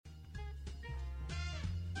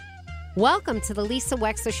Welcome to the Lisa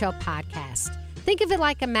Wexler Show podcast. Think of it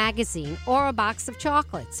like a magazine or a box of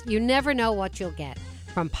chocolates. You never know what you'll get.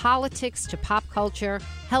 From politics to pop culture,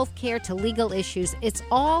 healthcare to legal issues, it's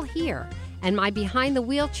all here. And my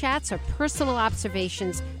behind-the-wheel chats are personal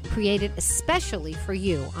observations created especially for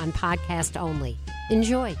you on podcast only.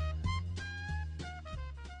 Enjoy.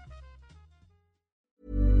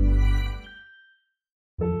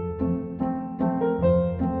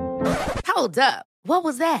 Hold up. What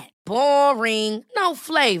was that? Boring. No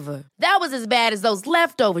flavor. That was as bad as those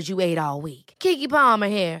leftovers you ate all week. Keke Palmer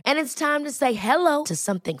here. And it's time to say hello to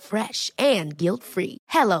something fresh and guilt-free.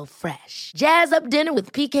 Hello Fresh. Jazz up dinner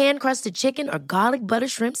with pecan-crusted chicken or garlic butter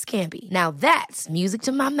shrimp scampi. Now that's music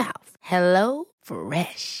to my mouth. Hello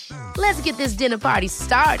Fresh. Let's get this dinner party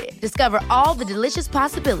started. Discover all the delicious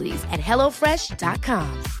possibilities at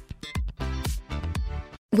HelloFresh.com.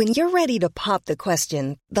 When you're ready to pop the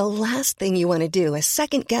question, the last thing you want to do is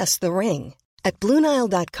second-guess the ring. At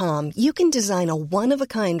BlueNile.com, you can design a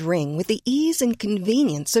one-of-a-kind ring with the ease and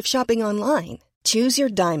convenience of shopping online. Choose your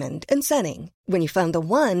diamond and setting. When you find the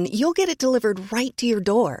one, you'll get it delivered right to your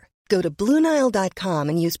door. Go to BlueNile.com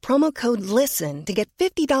and use promo code LISTEN to get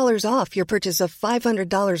 $50 off your purchase of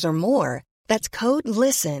 $500 or more. That's code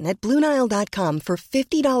LISTEN at BlueNile.com for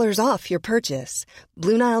 $50 off your purchase.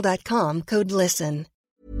 BlueNile.com, code LISTEN.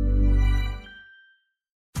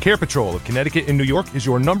 Care Patrol of Connecticut and New York is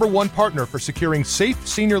your #1 partner for securing safe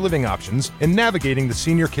senior living options and navigating the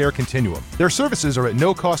senior care continuum. Their services are at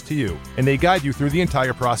no cost to you, and they guide you through the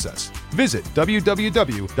entire process. Visit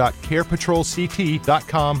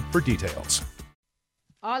www.carepatrolct.com for details.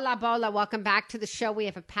 Hola, bola. Welcome back to the show. We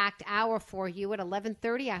have a packed hour for you at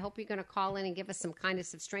 11:30. I hope you're going to call in and give us some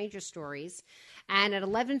kindness of stranger stories. And at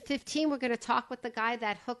 11:15, we're going to talk with the guy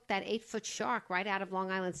that hooked that 8-foot shark right out of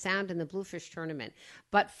Long Island Sound in the Bluefish tournament.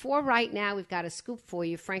 But for right now, we've got a scoop for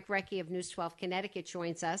you. Frank Recchi of News 12 Connecticut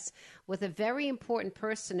joins us with a very important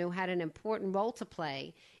person who had an important role to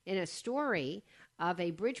play in a story of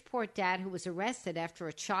a Bridgeport dad who was arrested after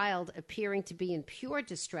a child appearing to be in pure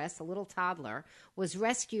distress, a little toddler, was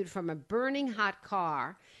rescued from a burning hot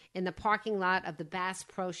car in the parking lot of the Bass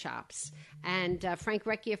Pro Shops. And Frank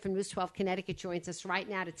Recchi from News 12 Connecticut joins us right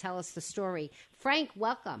now to tell us the story. Frank,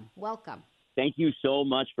 welcome. Welcome. Thank you so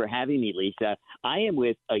much for having me, Lisa. I am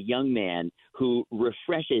with a young man who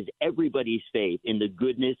refreshes everybody's faith in the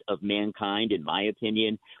goodness of mankind, in my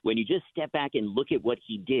opinion. When you just step back and look at what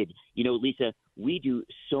he did, you know, Lisa, we do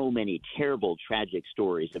so many terrible, tragic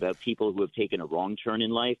stories about people who have taken a wrong turn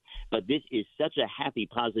in life, but this is such a happy,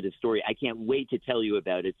 positive story. I can't wait to tell you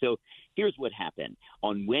about it. So here's what happened.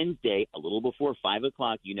 On Wednesday, a little before 5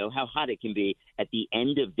 o'clock, you know how hot it can be at the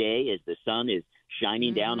end of day as the sun is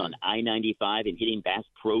shining down on I-95 and hitting Bass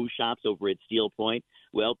Pro Shops over at Steel Point.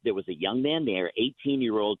 Well, there was a young man there,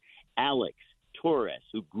 18-year-old Alex Torres,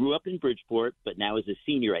 who grew up in Bridgeport, but now is a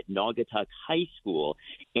senior at Naugatuck High School.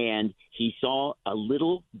 And he saw a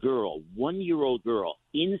little girl, 1-year-old girl,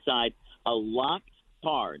 inside a locked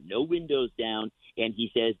car, no windows down. And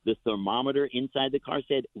he says the thermometer inside the car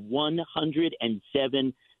said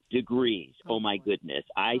 107 degrees. Oh, my goodness.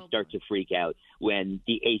 I start to freak out when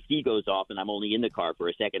the AC goes off and I'm only in the car for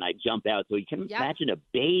a second. I jump out. So you can imagine a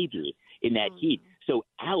baby in that heat. So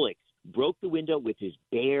Alex broke the window with his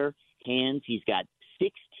bare hands. He's got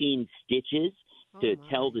 16 stitches to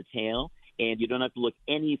tell the tale. And you don't have to look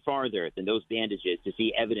any farther than those bandages to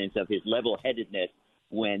see evidence of his level-headedness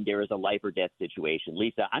when there is a life or death situation.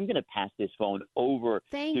 Lisa, I'm going to pass this phone over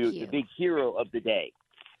to the big hero of the day.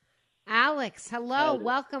 Alex, hello.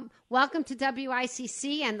 Welcome to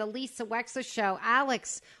WICC and the Lisa Wexler Show.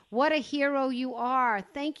 Alex, what a hero you are.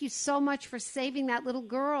 Thank you so much for saving that little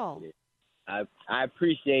girl. I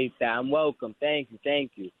appreciate that. I'm welcome. Thank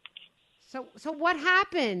you. So what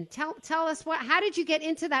happened? Tell us how did you get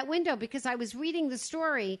into that window? Because I was reading the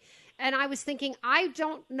story and I was thinking, I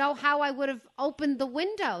don't know how I would have opened the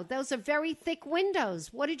window. Those are very thick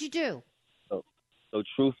windows. What did you do? So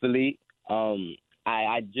truthfully, I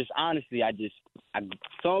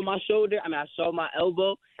saw my shoulder. I saw my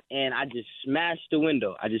elbow, and I just smashed the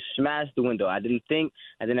window. I didn't think.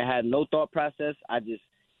 I didn't have no thought process. I just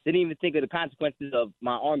didn't even think of the consequences of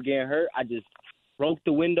my arm getting hurt. I just broke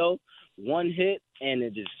the window, one hit, and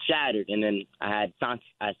it just shattered. And then I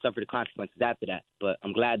suffered the consequences after that. But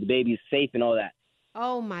I'm glad the baby's safe and all that.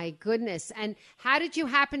 Oh, my goodness. And how did you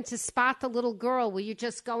happen to spot the little girl? Were you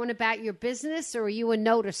just going about your business, or were you a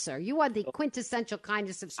noticer? You are the quintessential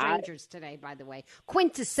kindness of strangers today, by the way.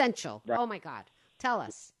 Quintessential. Right. Oh, my God. Tell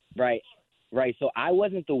us. Right. So I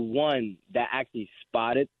wasn't the one that actually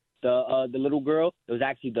spotted the little girl. It was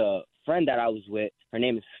actually the friend that I was with. Her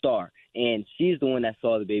name is Star. And she's the one that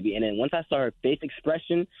saw the baby. And then once I saw her face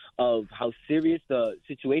expression of how serious the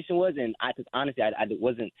situation was, and honestly, I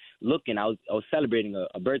wasn't looking. I was celebrating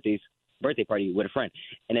a birthday party with a friend.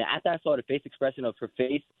 And then after I saw the face expression of her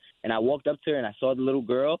face, and I walked up to her and I saw the little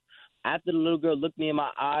girl, after the little girl looked me in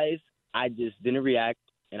my eyes, I just didn't react,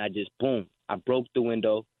 and I just, boom, I broke the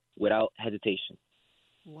window without hesitation.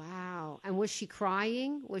 Wow. And was she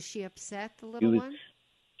crying? Was she upset, the little one?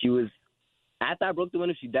 She was, after I broke the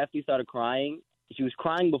window, she definitely started crying. She was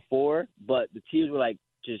crying before, but the tears were like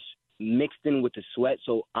just mixed in with the sweat.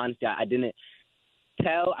 So honestly, I didn't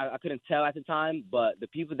tell. I couldn't tell at the time, but the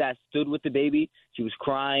people that stood with the baby, she was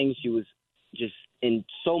crying. She was just in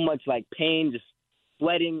so much like pain, just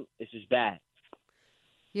sweating. It's just bad.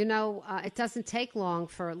 You know, it doesn't take long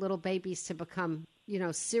for little babies to become, you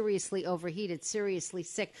know, seriously overheated, seriously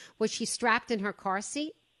sick. Was she strapped in her car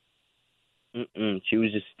seat? She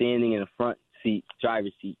was just standing in the front seat,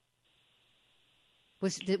 driver's seat.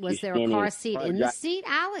 Was there a car seat in the seat,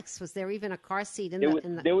 Alex? Was there even a car seat in the car?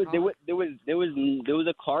 There was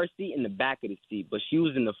a car seat in the back of the seat, but she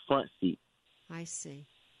was in the front seat. I see.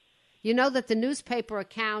 You know that the newspaper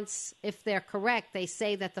accounts, if they're correct, they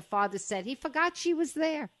say that the father said he forgot she was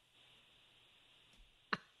there.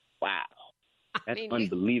 Wow. That's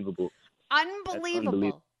unbelievable.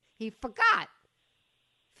 Unbelievable. He forgot.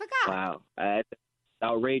 Wow. That's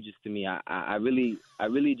outrageous to me. I really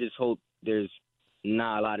just hope there's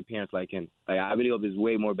not a lot of parents like him. Like, I really hope there's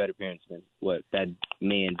way more better parents than what that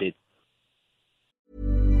man did.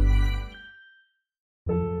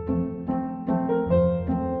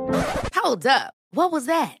 Hold up. What was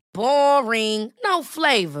that? Boring. No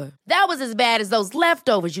flavor. That was as bad as those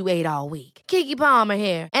leftovers you ate all week. Keke Palmer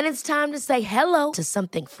here, and it's time to say hello to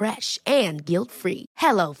something fresh and guilt-free.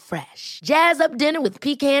 Hello Fresh. Jazz up dinner with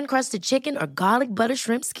pecan-crusted chicken or garlic butter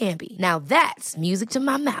shrimp scampi. Now that's music to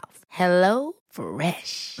my mouth. Hello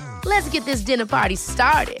Fresh. Let's get this dinner party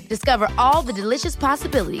started. Discover all the delicious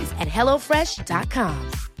possibilities at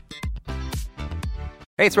hellofresh.com.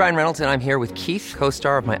 Hey, it's Ryan Reynolds, and I'm here with Keith,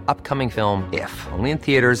 co-star of my upcoming film, If, only in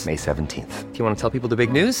theaters May 17th. Do you want to tell people the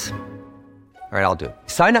big news? All right, I'll do it.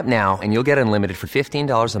 Sign up now and you'll get unlimited for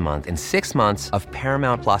 $15 a month and 6 months of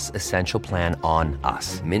Paramount Plus Essential Plan on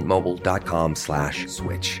us.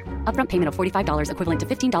 MintMobile.com/switch. Upfront payment of $45 equivalent to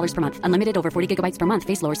 $15 per month. Unlimited over 40 gigabytes per month.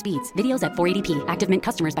 Face lower speeds. Videos at 480p. Active Mint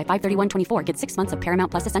customers by 531.24 get 6 months of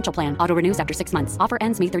Paramount Plus Essential Plan. Auto renews after 6 months. Offer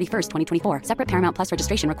ends May 31st, 2024. Separate Paramount Plus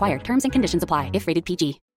registration required. Terms and conditions apply if rated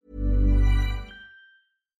PG.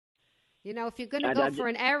 You know, if you're going to go for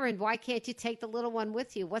an errand, why can't you take the little one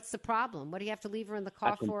with you? What's the problem? What do you have to leave her in the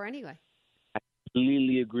car for anyway? I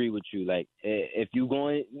completely agree with you. Like, if you're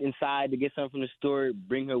going inside to get something from the store,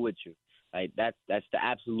 bring her with you. Like, that's the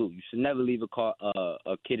absolute. You should never leave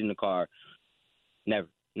a kid in the car. Never.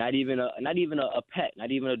 Not even a pet.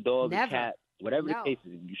 Not even a dog, never. A cat. Whatever the case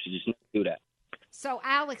is, you should just never do that. So,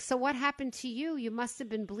 Alex, what happened to you? You must have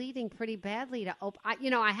been bleeding pretty badly.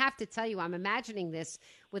 I have to tell you, I'm imagining this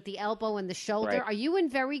with the elbow and the shoulder. Right. Are you in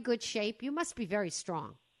very good shape? You must be very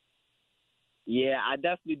strong. Yeah, I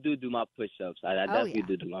definitely do my push-ups. I definitely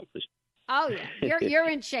do my push-ups. Oh, yeah. You're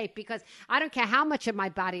in shape because I don't care how much of my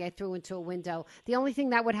body I threw into a window. The only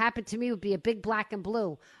thing that would happen to me would be a big black and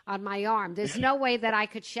blue on my arm. There's no way that I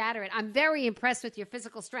could shatter it. I'm very impressed with your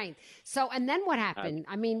physical strength. So, and then what happened?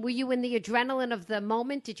 I mean, were you in the adrenaline of the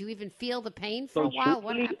moment? Did you even feel the pain for a while?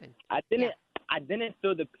 What happened? I didn't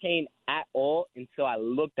feel the pain at all until I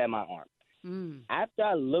looked at my arm. After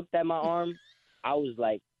I looked at my arm, I was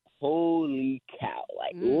like, holy cow.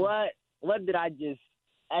 Like, what did I just...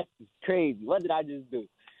 That's crazy. What did I just do?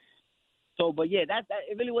 So, but yeah, that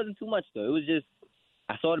it really wasn't too much though. It was just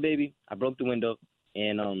I saw the baby, I broke the window,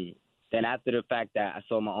 and then after the fact that I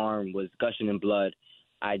saw my arm was gushing in blood,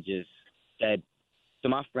 I just said to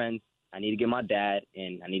my friends, I need to get my dad,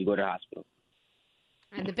 and I need to go to the hospital.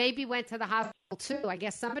 And the baby went to the hospital too. I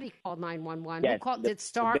guess somebody called 911. Yes, Who called? Did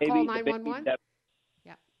Star call 911?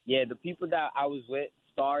 Yeah. Yeah, the people that I was with,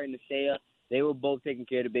 Star and Nashaya, they were both taking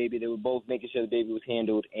care of the baby. They were both making sure the baby was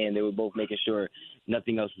handled, and they were both making sure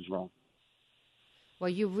nothing else was wrong. Well,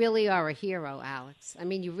 you really are a hero, Alex. I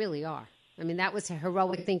mean, you really are. I mean, that was a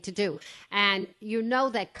heroic thing to do. And you know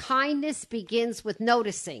that kindness begins with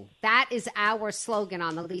noticing. That is our slogan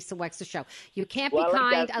on the Lisa Wexler Show. You can't be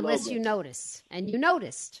kind unless you notice. And you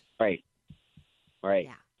noticed. Right.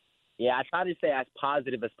 Yeah. Yeah, I try to stay as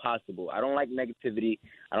positive as possible. I don't like negativity.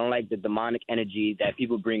 I don't like the demonic energy that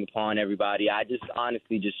people bring upon everybody. I just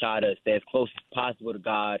honestly just try to stay as close as possible to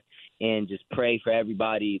God and just pray for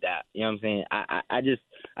everybody that, you know what I'm saying?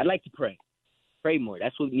 I'd like to pray. Pray more.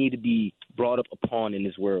 That's what need to be brought up upon in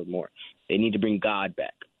this world more. They need to bring God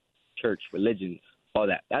back. church, religions, all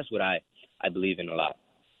that. That's what I believe in a lot.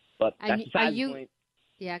 But that's besides the point.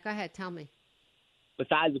 Yeah, go ahead. Tell me.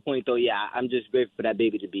 Besides the point, though, yeah, I'm just grateful for that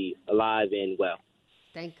baby to be alive and well.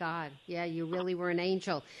 Thank God. Yeah, you really were an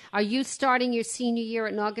angel. Are you starting your senior year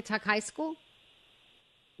at Naugatuck High School?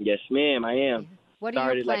 Yes, ma'am, I am. What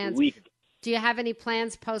are your plans? Like a week. Do you have any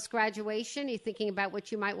plans post-graduation? Are you thinking about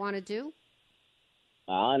what you might want to do?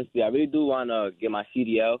 Honestly, I really do want to get my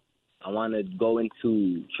CDL. I want to go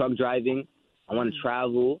into truck driving. I want to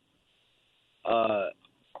travel. I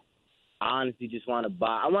honestly just want to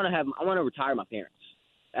buy. I want to retire my parents.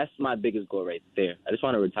 That's my biggest goal right there. I just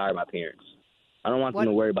want to retire my parents. I don't want them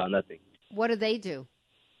to worry about nothing. What do they do?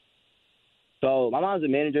 So my mom's a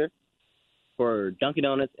manager for Dunkin'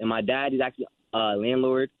 Donuts, and my dad is actually a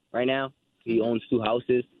landlord right now. He owns 2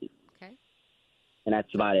 houses. Okay. And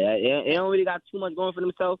that's about it. They don't really got too much going for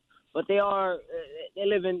themselves, but they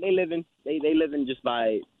living just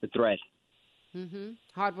by the thread. Mm-hmm.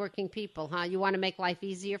 Hardworking people, huh? You want to make life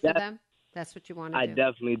easier for them? That's what you want to do. I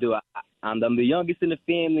definitely do. I'm the youngest in the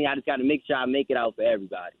family. I just got to make sure I make it out for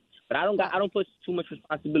everybody. But I don't put too much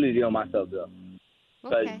responsibility on myself, though.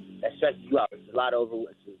 Because that stresses you out. It's a lot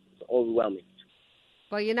it's overwhelming.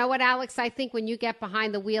 Well, you know what, Alex? I think when you get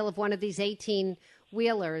behind the wheel of one of these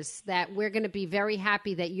 18-wheelers, that we're going to be very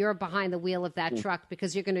happy that you're behind the wheel of that truck,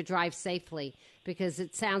 because you're going to drive safely, because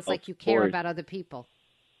it sounds like you care about other people.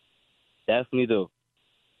 Definitely do.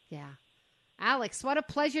 Yeah. Alex, what a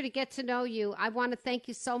pleasure to get to know you. I want to thank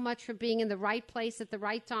you so much for being in the right place at the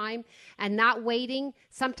right time and not waiting.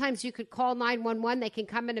 Sometimes you could call 911. They can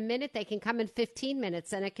come in a minute. They can come in 15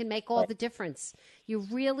 minutes, and it can make all the difference. You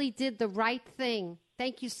really did the right thing.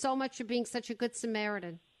 Thank you so much for being such a good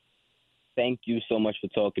Samaritan. Thank you so much for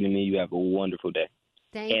talking to me. You have a wonderful day.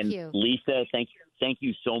 Thank you. Lisa, thank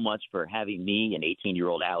you so much for having me and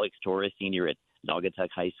 18-year-old Alex Torres, senior at Naugatuck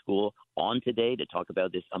High School, on today to talk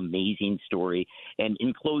about this amazing story. And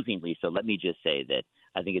in closing, Lisa, let me just say that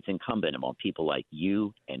I think it's incumbent on people like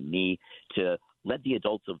you and me to let the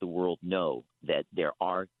adults of the world know that there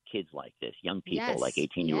are kids like this, young people like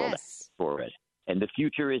 18-year-old Torres. And the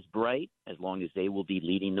future is bright as long as they will be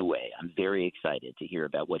leading the way. I'm very excited to hear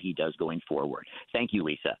about what he does going forward. Thank you,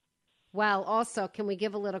 Lisa. Well, also, can we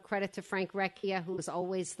give a little credit to Frank Recchia, who is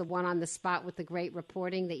always the one on the spot with the great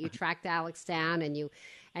reporting, that you tracked Alex down, and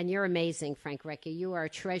you're amazing, Frank Recchia. You are a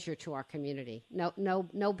treasure to our community. No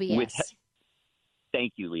BS.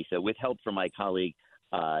 Thank you, Lisa. With help from my colleague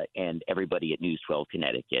and everybody at News 12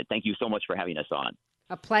 Connecticut. Thank you so much for having us on.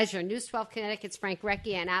 A pleasure. News 12 Connecticut's Frank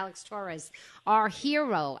Recchia and Alex Torres, our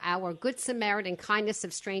hero, our Good Samaritan, kindness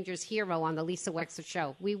of strangers hero on the Lisa Wexler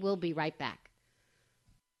Show. We will be right back.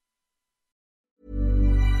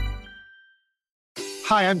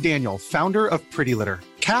 Hi, I'm Daniel, founder of Pretty Litter.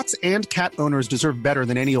 Cats and cat owners deserve better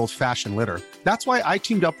than any old-fashioned litter. That's why I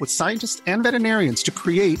teamed up with scientists and veterinarians to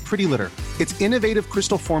create Pretty Litter. Its innovative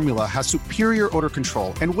crystal formula has superior odor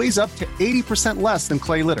control and weighs up to 80% less than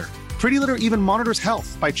clay litter. Pretty Litter even monitors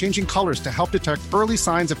health by changing colors to help detect early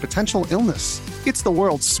signs of potential illness. It's the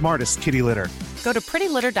world's smartest kitty litter. Go to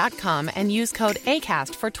prettylitter.com and use code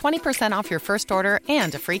ACAST for 20% off your first order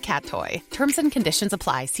and a free cat toy. Terms and conditions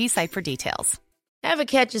apply. See site for details. Ever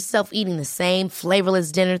catch yourself eating the same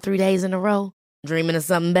flavorless dinner 3 days in a row? Dreaming of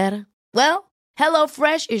something better? Well,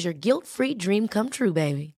 HelloFresh is your guilt-free dream come true,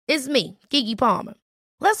 baby. It's me, Keke Palmer.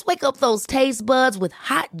 Let's wake up those taste buds with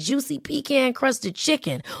hot, juicy pecan-crusted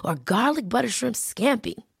chicken or garlic butter shrimp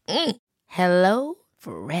scampi. Hello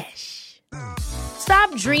Fresh.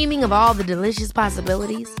 Stop dreaming of all the delicious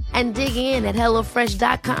possibilities and dig in at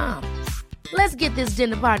HelloFresh.com. Let's get this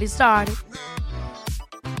dinner party started.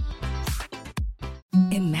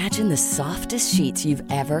 Imagine the softest sheets you've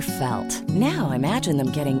ever felt. Now imagine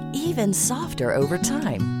them getting even softer over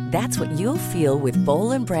time. That's what you'll feel with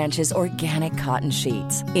Boll & Branch's organic cotton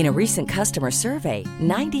sheets. In a recent customer survey,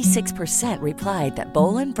 96% replied that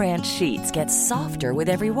Boll & Branch sheets get softer with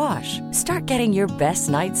every wash. Start getting your best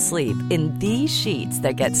night's sleep in these sheets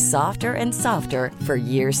that get softer and softer for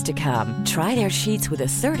years to come. Try their sheets with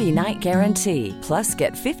a 30-night guarantee. Plus,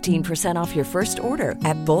 get 15% off your first order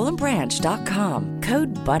at bollandbranch.com.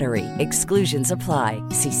 Code BUTTERY. Exclusions apply.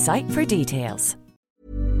 See site for details.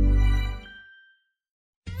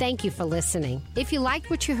 Thank you for listening. If you liked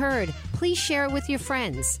what you heard, please share it with your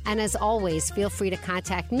friends. And as always, feel free to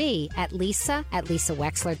contact me at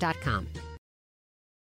lisa@lisawexler.com.